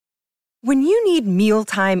When you need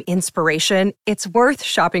mealtime inspiration, it's worth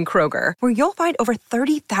shopping Kroger, where you'll find over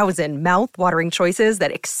 30,000 mouth-watering choices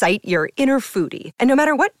that excite your inner foodie. And no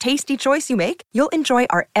matter what tasty choice you make, you'll enjoy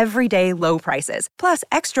our everyday low prices, plus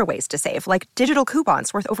extra ways to save, like digital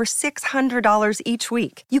coupons worth over $600 each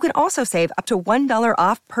week. You can also save up to $1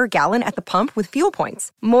 off per gallon at the pump with fuel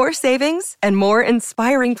points. More savings and more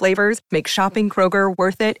inspiring flavors make shopping Kroger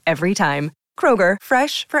worth it every time. Kroger,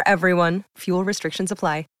 fresh for everyone. Fuel restrictions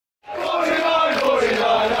apply.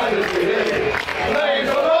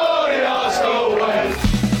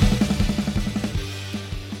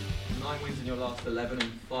 11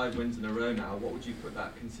 and 5 wins in a row now. What would you put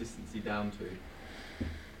that consistency down to?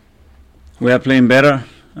 We are playing better.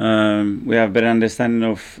 We have better understanding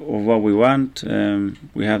of what we want.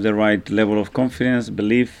 We have the right level of confidence,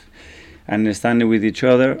 belief, understanding with each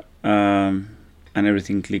other, and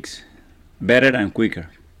everything clicks better and quicker.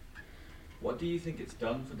 What do you think it's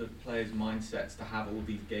done for the players' mindsets to have all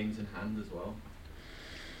these games in hand as well?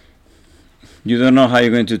 You don't know how you're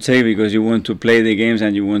going to take, because you want to play the games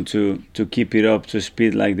and you want to keep it up to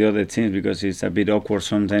speed like the other teams, because it's a bit awkward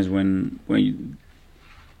sometimes when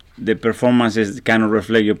the performances kind of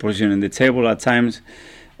reflect your position in the table at times.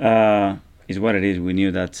 It's what it is. We knew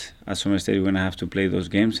that at some stage we're going to have to play those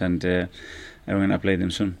games, and we're going to play them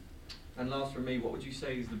soon. And last from me, what would you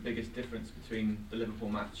say is the biggest difference between the Liverpool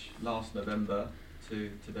match last November to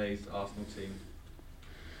today's Arsenal team?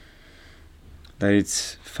 That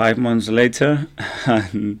it's 5 months later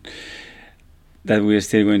and that we are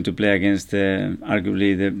still going to play against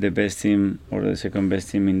arguably the best team, or the second best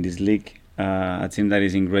team in this league, a team that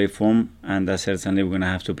is in great form, and that certainly we're going to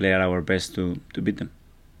have to play at our best to beat them.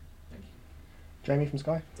 Thank you. Jamie from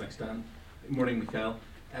Sky. Thanks, Dan. Good morning, Mikel.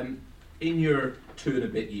 In your 2 and a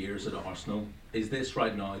bit years at Arsenal, is this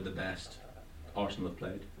right now the best Arsenal have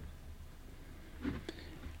played?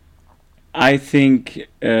 I think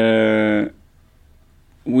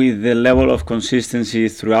with the level of consistency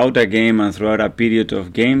throughout a game and throughout a period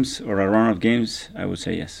of games or a run of games, I would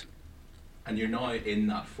say yes. And you're now in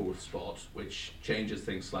that 4th spot, which changes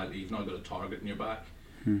things slightly. You've now got a target in your back.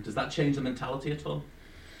 Does that change the mentality at all?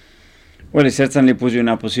 Well, it certainly puts you in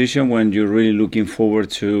a position when you're really looking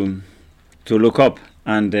forward to look up,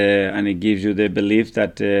 and it gives you the belief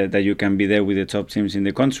that you can be there with the top teams in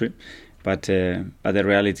the country. But the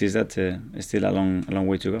reality is that it's still a long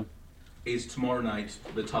way to go. Is tomorrow night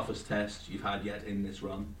the toughest test you've had yet in this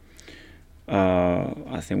run?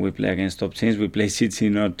 I think we play against top teams. We play City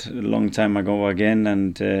not a long time ago again,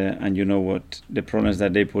 and you know what the problems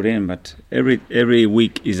that they put in. But every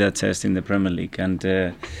week is a test in the Premier League, and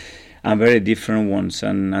very different ones.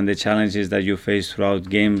 And the challenges that you face throughout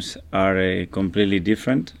games are completely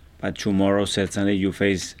different. But tomorrow certainly you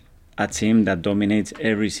face a team that dominates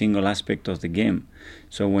every single aspect of the game.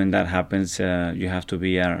 So when that happens, you have to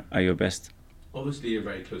be at your best. Obviously, you're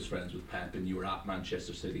very close friends with Pep, and you were at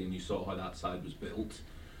Manchester City and you saw how that side was built.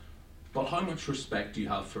 But how much respect do you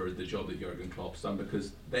have for the job that Jurgen Klopp's done?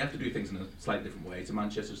 Because they have to do things in a slightly different way to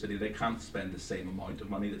Manchester City. They can't spend the same amount of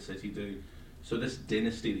money that City do. So this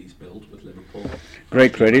dynasty that he's built with Liverpool.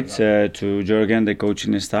 Great credit to Jurgen, the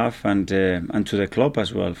coaching staff, and to the club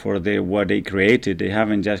as well for what they created. They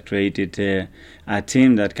haven't just created a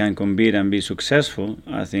team that can compete and be successful.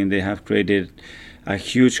 I think they have created a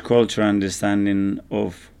huge cultural understanding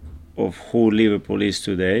of who Liverpool is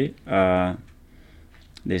today.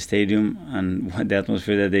 The stadium and the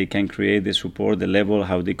atmosphere that they can create, the support, the level,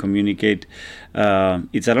 how they communicate.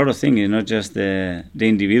 It's a lot of things. It's not just the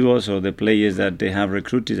individuals or the players that they have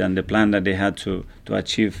recruited and the plan that they had to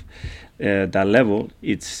achieve that level.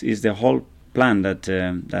 It's the whole plan that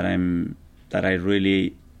I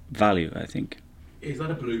really value, I think. Is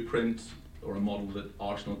that a blueprint or a model that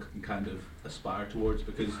Arsenal can kind of aspire towards?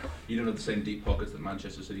 Because you don't have the same deep pockets that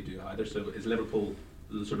Manchester City do either. So is Liverpool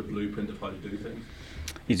the sort of blueprint of how to do things?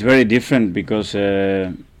 It's very different because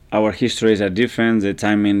our histories are different, the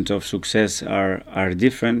timing of success are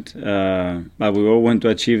different, but we all want to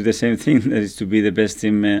achieve the same thing, that is to be the best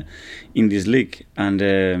team in this league, and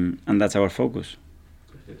that's our focus.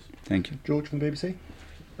 Thank you. George from the BBC.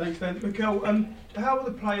 Thanks, Dan. Mikel, how are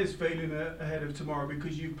the players feeling ahead of tomorrow?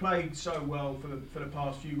 Because you've played so well for the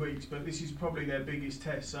past few weeks, but this is probably their biggest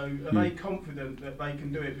test. So are they confident that they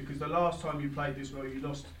can do it? Because the last time you played this well, you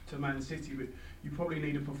lost to Man City, but you probably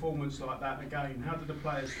need a performance like that again. How do the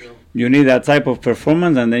players feel? You need that type of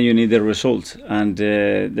performance, and then you need the result. And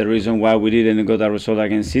the reason why we didn't get that result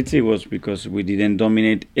against City was because we didn't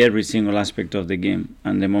dominate every single aspect of the game.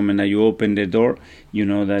 And the moment that you open the door, you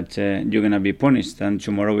know that you're going to be punished. And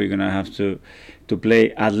tomorrow we're going to have to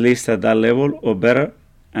play at least at that level or better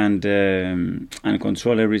and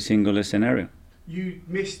control every single scenario. You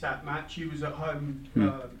missed that match. You was at home.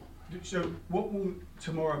 So what will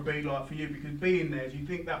tomorrow be like for you? Because being there, do you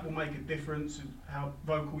think that will make a difference in how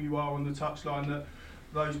vocal you are on the touchline, that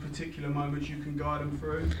those particular moments you can guide them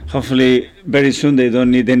through? Hopefully very soon they don't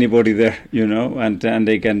need anybody there, and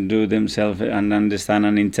they can do themselves and understand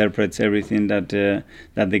and interpret everything that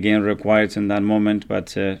the game requires in that moment.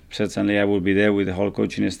 But certainly I will be there with the whole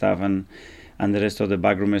coaching staff and the rest of the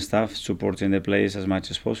backroom staff, supporting the players as much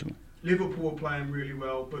as possible. Liverpool are playing really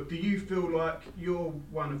well, but do you feel like you're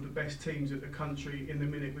one of the best teams at the country in the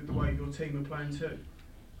minute with the way your team are playing too?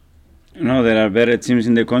 No, there are better teams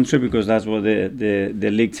in the country because that's what the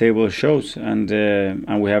league table shows, and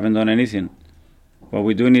we haven't done anything. What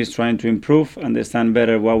we're doing is trying to improve, understand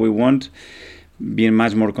better what we want, being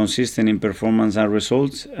much more consistent in performance and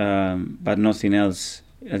results, but nothing else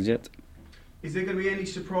as yet. Is there going to be any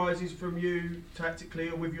surprises from you tactically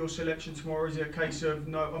or with your selection tomorrow? Is it a case of,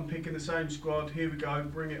 no, I'm picking the same squad, here we go,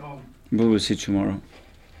 bring it on? We will see tomorrow.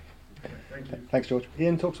 Thank you. Thanks, George.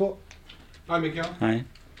 Ian, TalkSport. Hi, Mikel. Hi.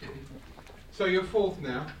 So you're fourth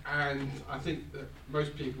now, and I think that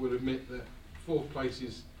most people would admit that fourth place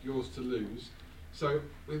is yours to lose. So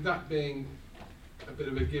with that being a bit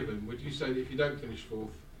of a given, would you say that if you don't finish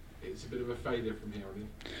fourth, it's a bit of a failure from here on in?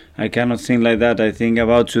 I cannot think like that. I think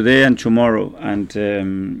about today and tomorrow, and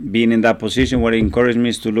being in that position, what encouraged me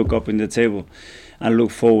is to look up in the table and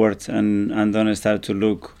look forward, and don't start to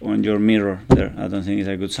look on your mirror there. I don't think it's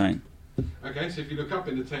a good sign. Okay, so if you look up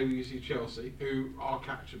in the table, you see Chelsea, who are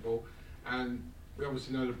catchable, and we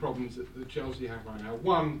obviously know the problems that Chelsea have right now.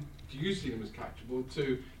 One, do you see them as catchable?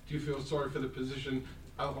 Two, do you feel sorry for the position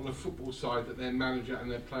on the football side that their manager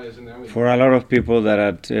and their players are now in? For a lot of people that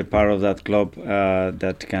are part of that club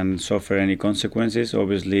that can suffer any consequences,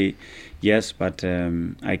 obviously yes, but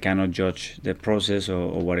I cannot judge the process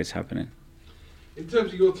or what is happening. In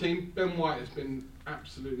terms of your team, Ben White has been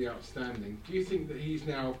absolutely outstanding. Do you think that he's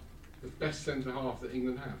now the best centre-half that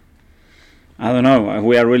England have? I don't know.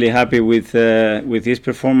 We are really happy with his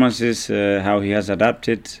performances, how he has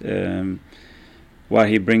adapted, what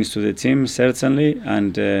he brings to the team, certainly,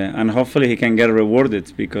 and hopefully he can get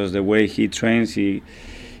rewarded, because the way he trains, he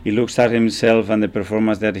looks at himself, and the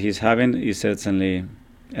performance that he's having is certainly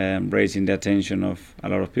raising the attention of a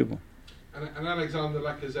lot of people. And Alexander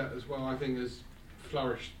Lacazette as well, I think, has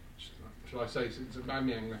flourished, shall I say, since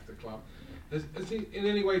Aubameyang left the club. Has he in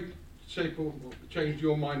any way, shape or changed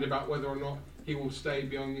your mind about whether or not he will stay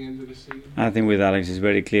beyond the end of the season? I think with Alex it's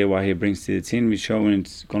very clear what he brings to the team. We've shown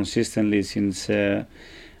it consistently since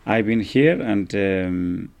I've been here,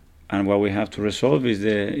 and what we have to resolve is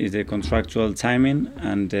the contractual timing,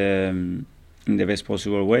 and in the best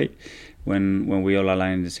possible way when we all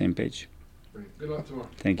align on the same page. Brilliant. Good luck tomorrow.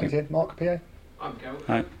 Thank you. Thanks, Ian. Mark, PA. I'm Mikel.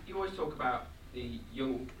 Hi. You always talk about the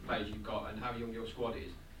young players you've got and how young your squad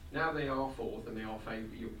is. Now they are fourth and they are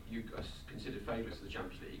you are considered favourites of the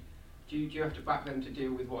Champions League. Do you have to back them to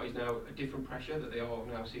deal with what is now a different pressure that they are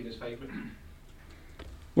now seen as favourites?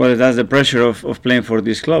 Well, that's the pressure of playing for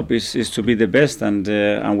this club, is to be the best, and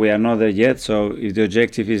we are not there yet. So if the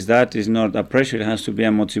objective is that, it's not a pressure. It has to be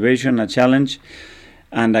a motivation, a challenge,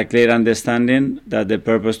 and a clear understanding that the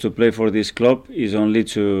purpose to play for this club is only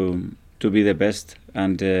to be the best.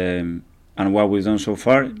 And what we've done so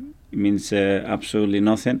far means absolutely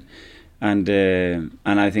nothing. And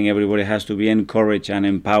I think everybody has to be encouraged and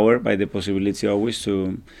empowered by the possibility always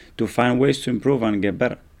to find ways to improve and get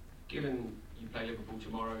better. Given you play Liverpool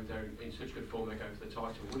tomorrow, they're in such good form, they go for the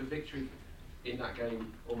title. Would a victory in that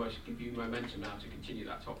game almost give you momentum now to continue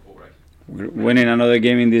that top four race? Winning another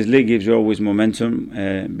game in this league gives you always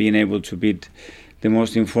momentum. Being able to beat the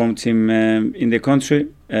most informed team in the country,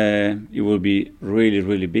 it will be really,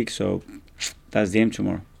 really big. So that's the aim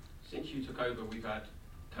tomorrow. Since you took over, we've had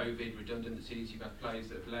COVID, redundancies, you've had players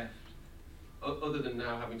that have left. Other than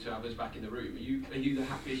now having to have us back in the room, are you the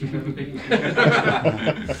happiest you've ever been?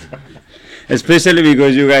 Especially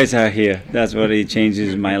because you guys are here. That's what it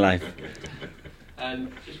changes my life.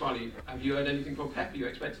 And just finally, have you heard anything from Pep? Are you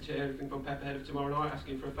expected to hear anything from Pep ahead of tomorrow night,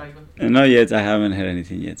 asking for a favour? Not yet. I haven't heard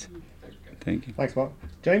anything yet. Thanks, Mikel. Thank you. Thanks, Mark.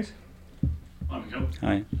 James? Hi, Mikel.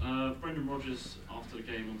 Hi. Brendan Rodgers, after the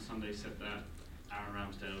game on Sunday, said that Aaron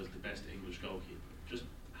Ramsdale is the best English goalkeeper. Just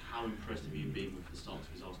how impressed have you been with the start of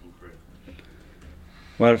his Arsenal career?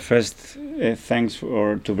 Well, first, thanks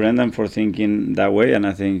to Brendan for thinking that way, and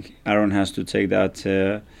I think Aaron has to take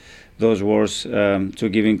those words to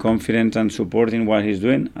give him confidence and support in what he's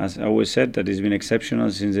doing. As I always said, that he's been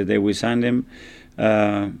exceptional since the day we signed him,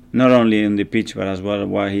 not only in the pitch but as well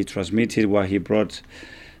what he transmitted, what he brought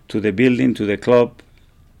to the building, to the club.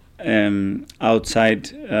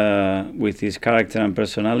 outside with his character and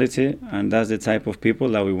personality, and that's the type of people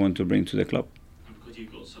that we want to bring to the club. And because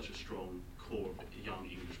you've got such a strong core of young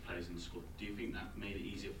English players in the squad, do you think that made it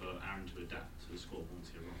easier for Aaron to adapt to the squad once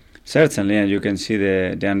he arrived? Certainly, and you can see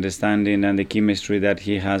the understanding and the chemistry that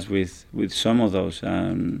he has with some of those.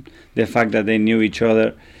 The fact that they knew each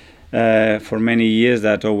other for many years,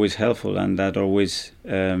 that always helpful, and that always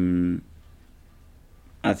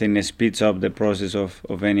I think it speeds up the process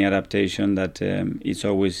of any adaptation that it's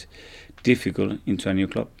always difficult into a new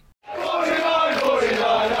club.